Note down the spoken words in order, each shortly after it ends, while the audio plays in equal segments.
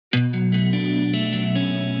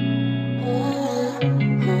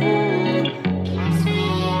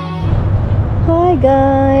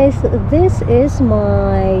guys, this is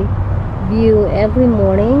my view every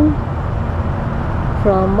morning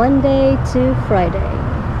from Monday to Friday.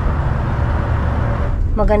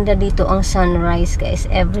 Maganda dito ang sunrise guys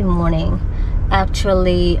every morning.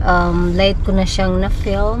 Actually, late ko na siyang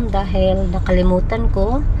na-film dahil nakalimutan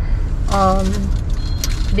ko.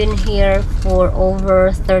 Been here for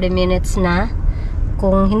over 30 minutes na.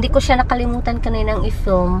 Kung hindi ko siya nakalimutan kaninang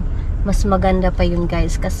i-film, mas maganda pa yun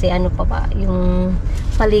guys, kasi ano pa ba, yung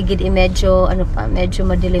paligid medyo medyo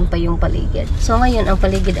madilim pa yung paligid. So ngayon ang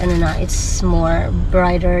paligid it's more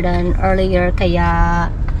brighter than earlier, kaya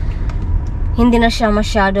hindi na siya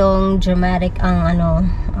masyadong dramatic ang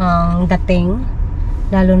ang dating,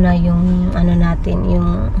 lalo na yung natin,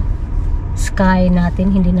 yung sky natin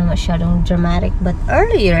hindi na masyadong dramatic, but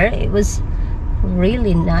earlier it was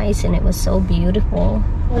really nice and it was so beautiful.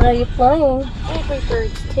 What are you flying? Angry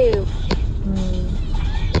birds too.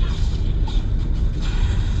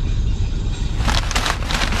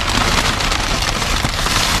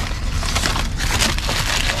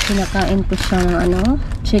 Kinakain ko siya ng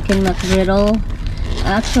chicken McGriddle.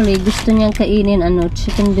 Actually, gusto niyang kainin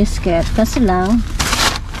chicken biscuit. Kasi lang,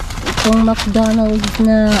 itong McDonald's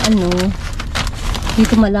na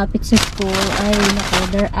dito malapit sa school, ay nako,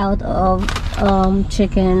 they're out of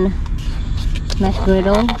chicken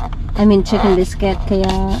McGriddle. I mean chicken biscuit, kaya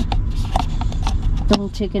itong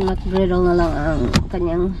chicken McGriddle na lang ang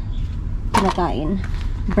kanyang kinakain.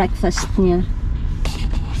 Breakfast niya.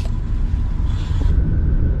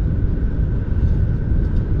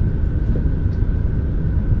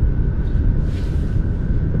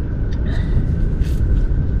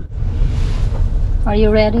 Are you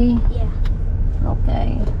ready? Yeah.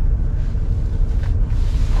 Okay.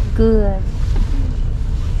 Good.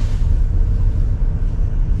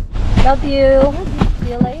 Love you.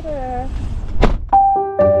 See you later.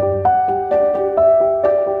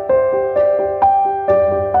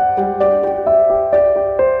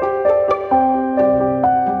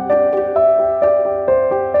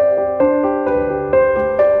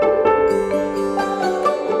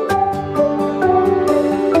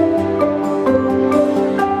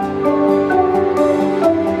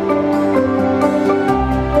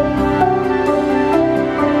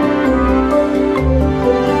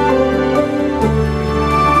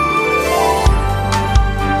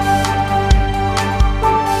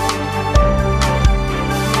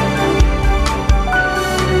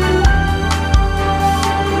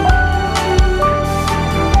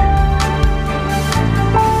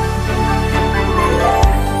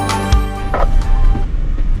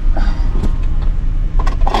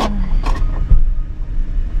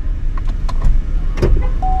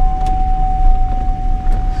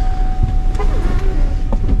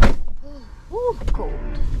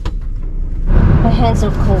 Hands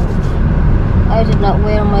are cold. I did not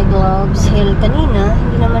wear my gloves. Hell, kanina,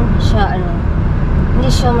 hindi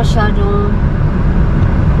siya masyadong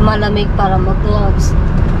malamig para mag-gloves.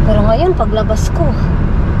 Pero ngayon, paglabas ko,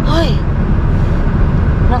 ay,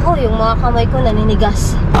 nako, yung mga kamay ko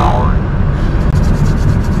naninigas.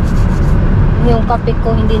 Yung kape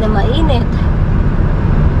ko hindi na mainit.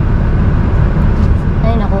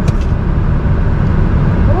 Ay, nako.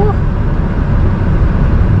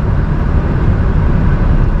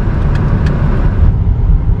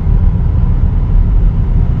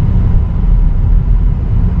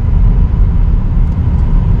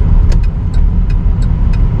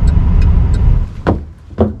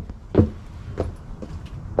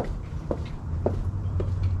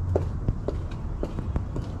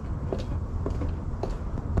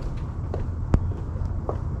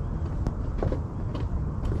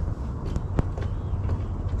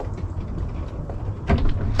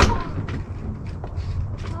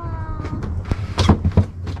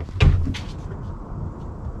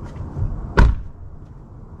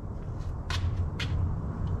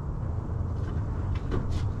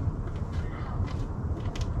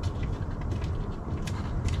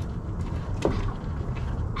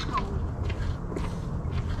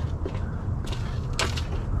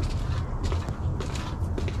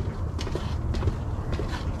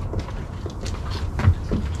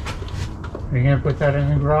 Are you going to put that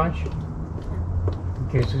in the garage in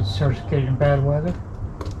case it starts getting bad weather,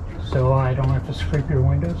 so I don't have to scrape your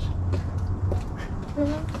windows?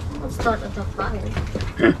 Let's start at the fire.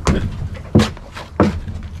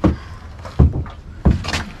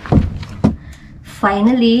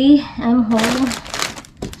 Finally, I'm home.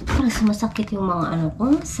 Parang sumasakit yung mga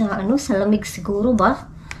ko sa lamig siguro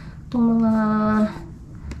ba? Itong mga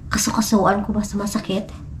kasukasuan ko ba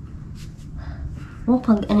sumasakit?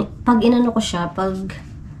 Pag inano ko siya, pag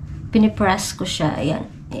pinipress ko siya, ayan,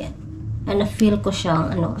 na-feel ko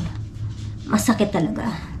siyang, masakit talaga.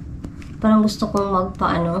 Parang gusto kong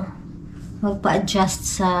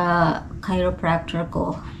magpa-adjust sa chiropractor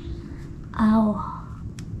ko. Ow.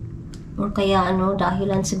 Or kaya,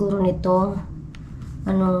 dahilan siguro nito,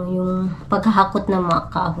 yung paghahakot ng mga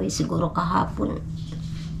kahoy siguro kahapon.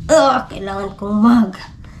 Kailangan kong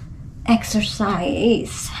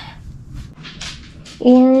mag-exercise.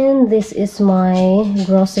 And this is my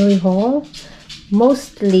grocery haul.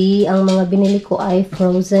 Mostly, ang mga binili ko ay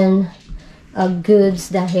frozen goods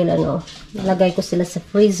dahil nalagay ko sila sa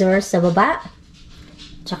freezer sa baba.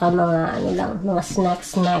 Tsaka mga mga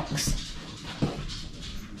snacks.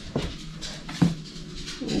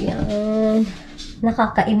 Yan.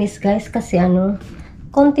 Nakakainis guys kasi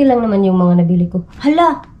konti lang naman yung mga nabili ko.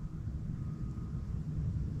 Hala!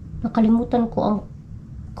 Nakalimutan ko ang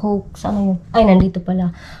Coke. Saan yun? Ay, nandito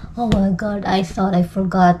pala. Oh my God, I thought I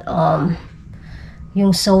forgot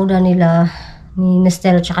yung soda nila ni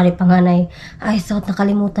Nestero tsaka ni Panganay. I thought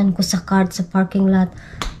nakalimutan ko sa cart sa parking lot.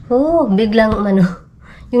 Biglang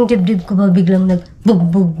yung dibdib ko ba biglang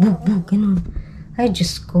bug ganun. Ay,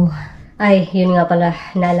 Diyos ko. Ay, yun nga pala,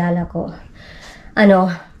 naalala ko.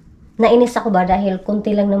 Nainis ako ba dahil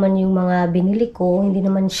konti lang naman yung mga binili ko. Hindi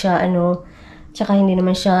naman siya, tsaka hindi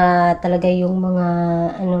naman siya talaga yung mga,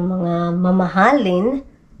 mga mamahalin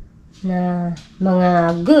na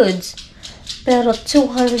mga goods. Pero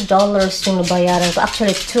 $200 yung nabayaran ko.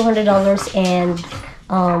 Actually, $200 and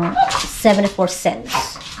 74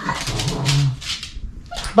 cents.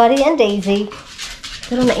 Buddy and Daisy.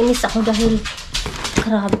 Pero nainis ako dahil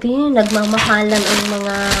grabe, nagmamahalan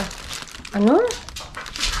ang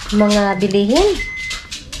mga bilihin.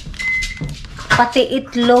 Pati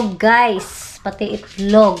itlog, guys. Pati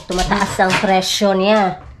itlog. Tumataas ang presyo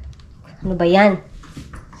niya. Ano ba yan?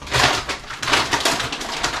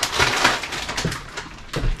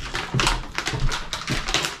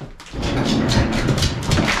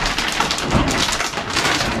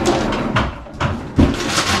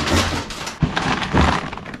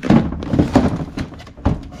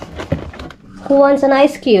 Who wants an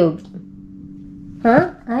ice cube?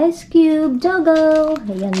 Huh? Ice cube, Doggo.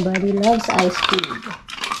 Ayan, buddy loves ice cube.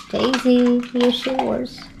 Daisy, here's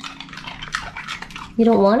yours. You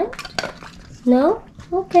don't want it? No?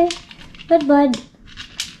 Okay. Good, bud.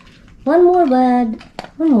 One more, bud.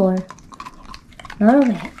 One more.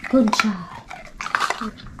 Alright, good job.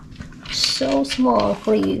 So small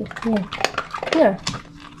for you. Here.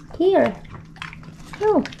 Here.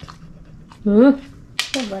 Oh. Good,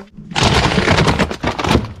 bud.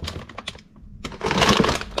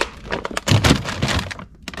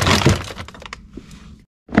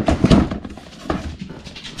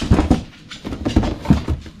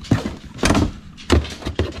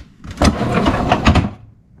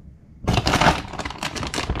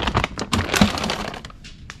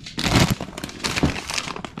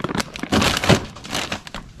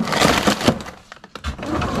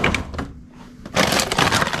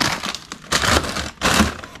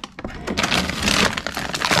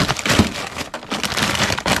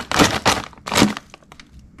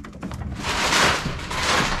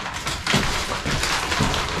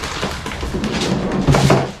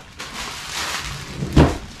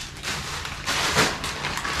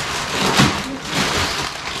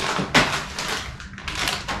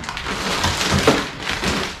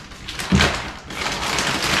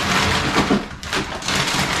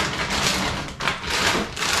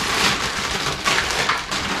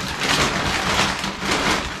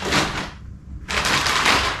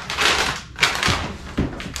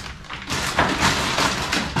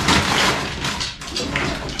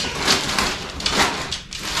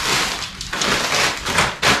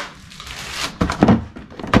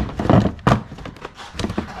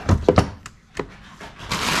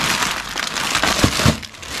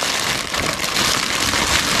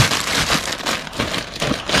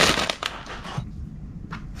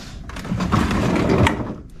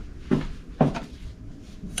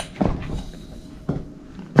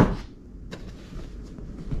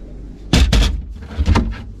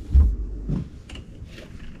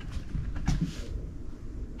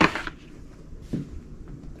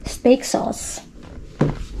 Steak sauce.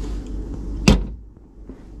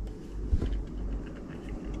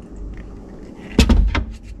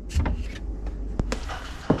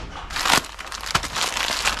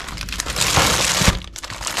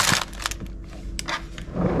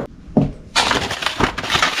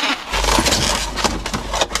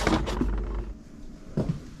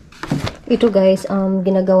 Ito guys,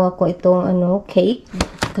 ginagawa ko itong cake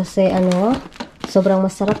kasi sobrang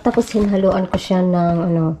masarap, tapos hinhaluan ko siya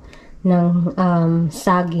ng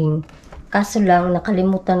saging Kaso lang,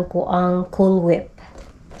 nakalimutan ko ang Cool Whip.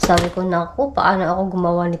 Sabi ko, naku, paano ako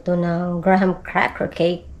gumawa nito ng graham cracker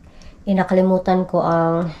cake? Nakalimutan ko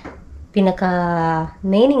ang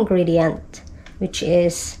pinaka-main ingredient, which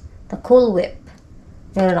is the Cool Whip.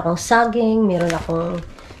 Meron akong saging, meron akong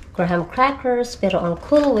graham crackers, pero ang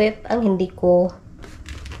Cool Whip, ang hindi ko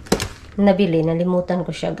nabili. Nalimutan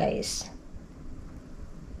ko siya, guys.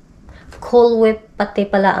 Cool Whip, pati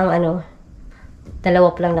pala ang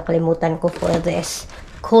dalawa pa lang nakalimutan ko for this.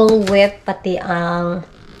 Cool Whip, pati ang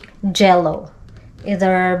jello.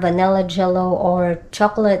 Either vanilla jello or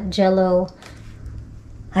chocolate jello.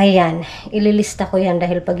 Ayan, ililista ko yan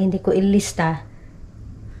dahil pag hindi ko ilista,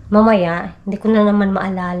 mamaya, hindi ko na naman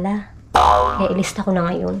maalala. Kaya ilista ko na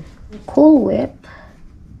ngayon. Cool Whip.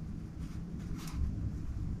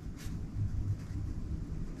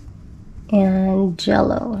 And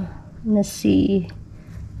jello. Let's see.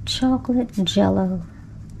 Chocolate jello.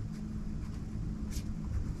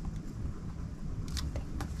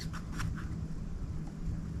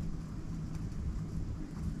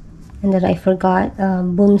 And then I forgot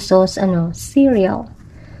Bunso's cereal.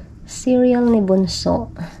 Cereal ni Bunso.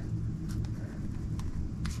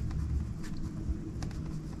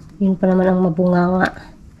 Yun pa naman ang mabunganga.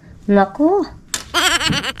 Naku!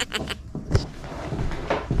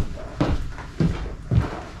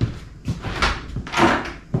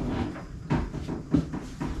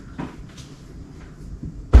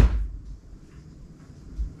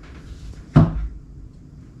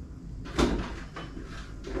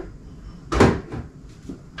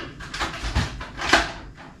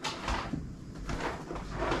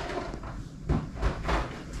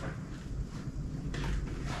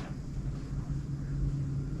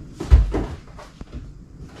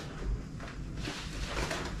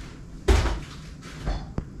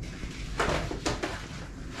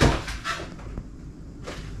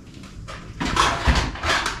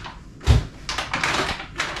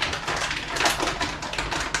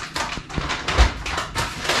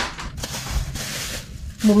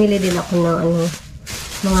 Bumili din ako ng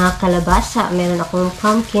mga kalabasa. Meron akong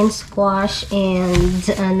pumpkin squash and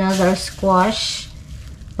another squash,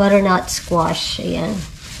 butternut squash. Ayan.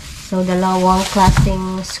 So, dalawang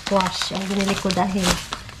klaseng squash ang binili ko dahil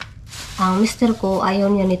ang mister ko ayaw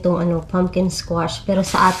niya nitong pumpkin squash. Pero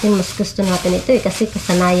sa atin, mas gusto natin ito kasi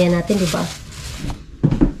kasanayan natin, di ba?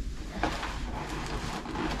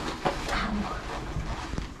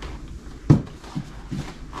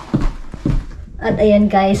 At ayan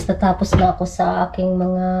guys, natapos na ako sa aking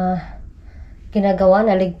mga ginagawa.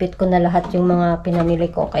 Naligpit ko na lahat yung mga pinamili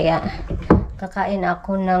ko. Kaya kakain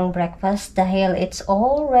ako ng breakfast dahil it's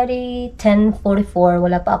already 10:44.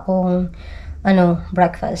 Wala pa akong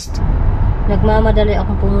breakfast. Nagmamadali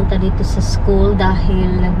akong pumunta dito sa school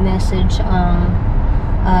dahil nag-message ang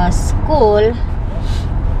school.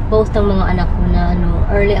 Both ng mga anak ko na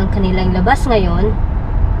early ang kanilang labas ngayon.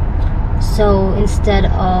 So, instead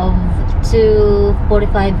of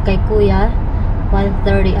 2:45 kay Kuya,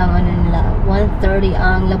 1:30 ang nila. 1:30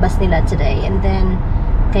 ang labas nila today. And then,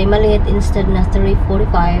 kay Maliit, instead na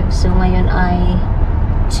 3:45. So, ngayon ay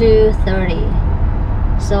 2:30.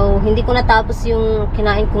 So, hindi ko natapos yung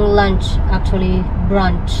kinain kong lunch. Actually,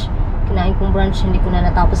 brunch. Kinain kong brunch, hindi ko na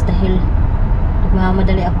natapos dahil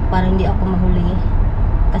nagmamadali ako para hindi ako mahuli.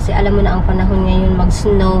 Kasi alam mo na ang panahon ngayon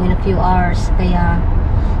mag-snow in a few hours. Kaya,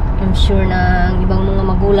 I'm sure na ang ibang mga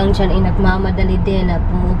magulang dyan ay nagmamadali din na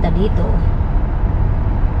pumunta dito.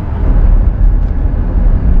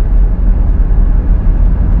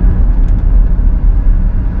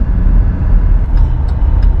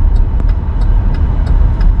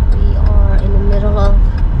 We are in the middle of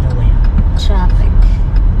traffic.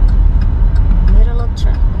 Middle of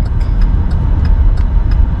traffic.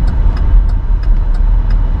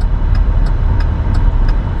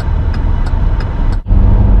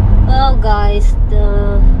 Guys,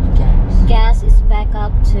 the gas is back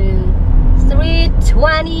up to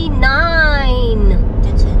 3.29.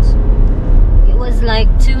 10 cents. It was like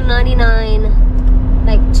 2.99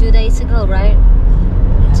 like 2 days ago, right?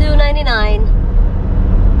 2.99.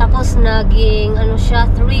 Tapos naging siya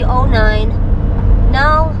 3.09.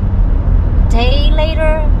 Now, day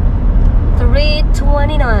later,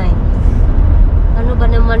 3.29. Ano ba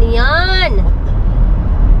naman yan?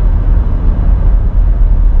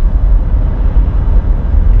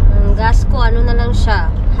 Gas ko, na lang siya,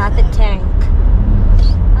 half a tank.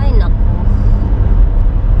 Ay, naku.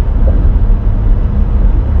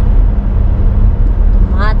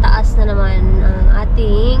 Tumataas na naman ang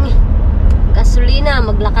ating gasolina.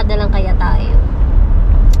 Maglakad na lang kaya tayo.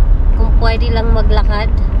 Kung pwede lang maglakad,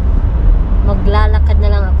 maglalakad na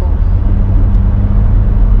lang ako.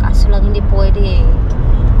 Kaso lang lang, hindi pwede eh.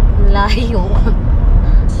 Layo.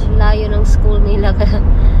 Layo ng school nila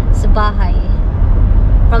sa bahay.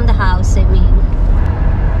 From the house, I mean.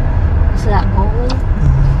 Is that going?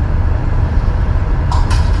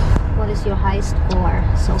 What is your high score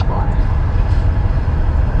so far?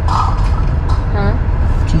 Huh?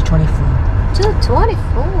 224. 224.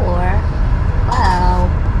 Wow.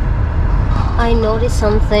 I noticed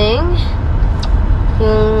something.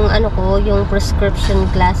 Yung ano ko, yung prescription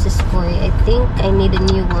glasses ko, I think I need a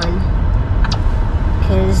new one.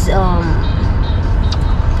 Cause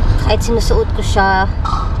kahit sinusuot ko siya,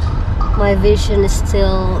 my vision is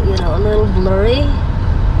still, you know, a little blurry.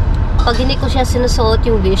 Pag hindi ko siya sinusuot,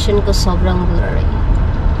 yung vision ko sobrang blurry.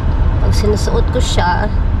 Pag sinusuot ko siya,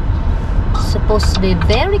 supposed to be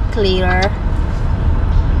very clear.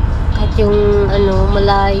 Kahit yung ano,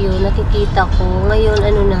 malayo, nakikita ko. Ngayon,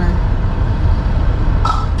 ano na,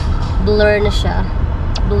 blur na siya.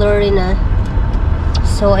 Blurry na.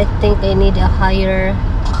 So, I think I need a higher,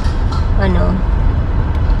 ano,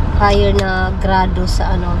 higher na grado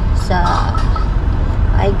sa, ano, sa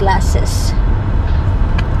eyeglasses.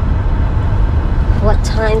 What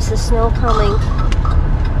time's the snow coming?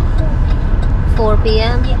 4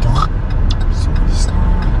 p.m.? Yeah. So we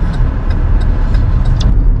start.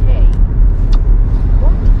 Hey,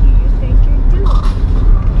 what do you think you're doing?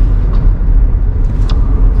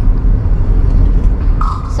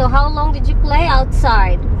 So how long did you play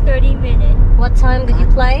outside? 30 minutes. What time did you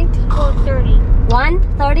play? 12:30.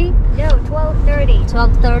 1:30? No, 12:30.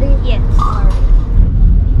 12:30? Yes. Alright.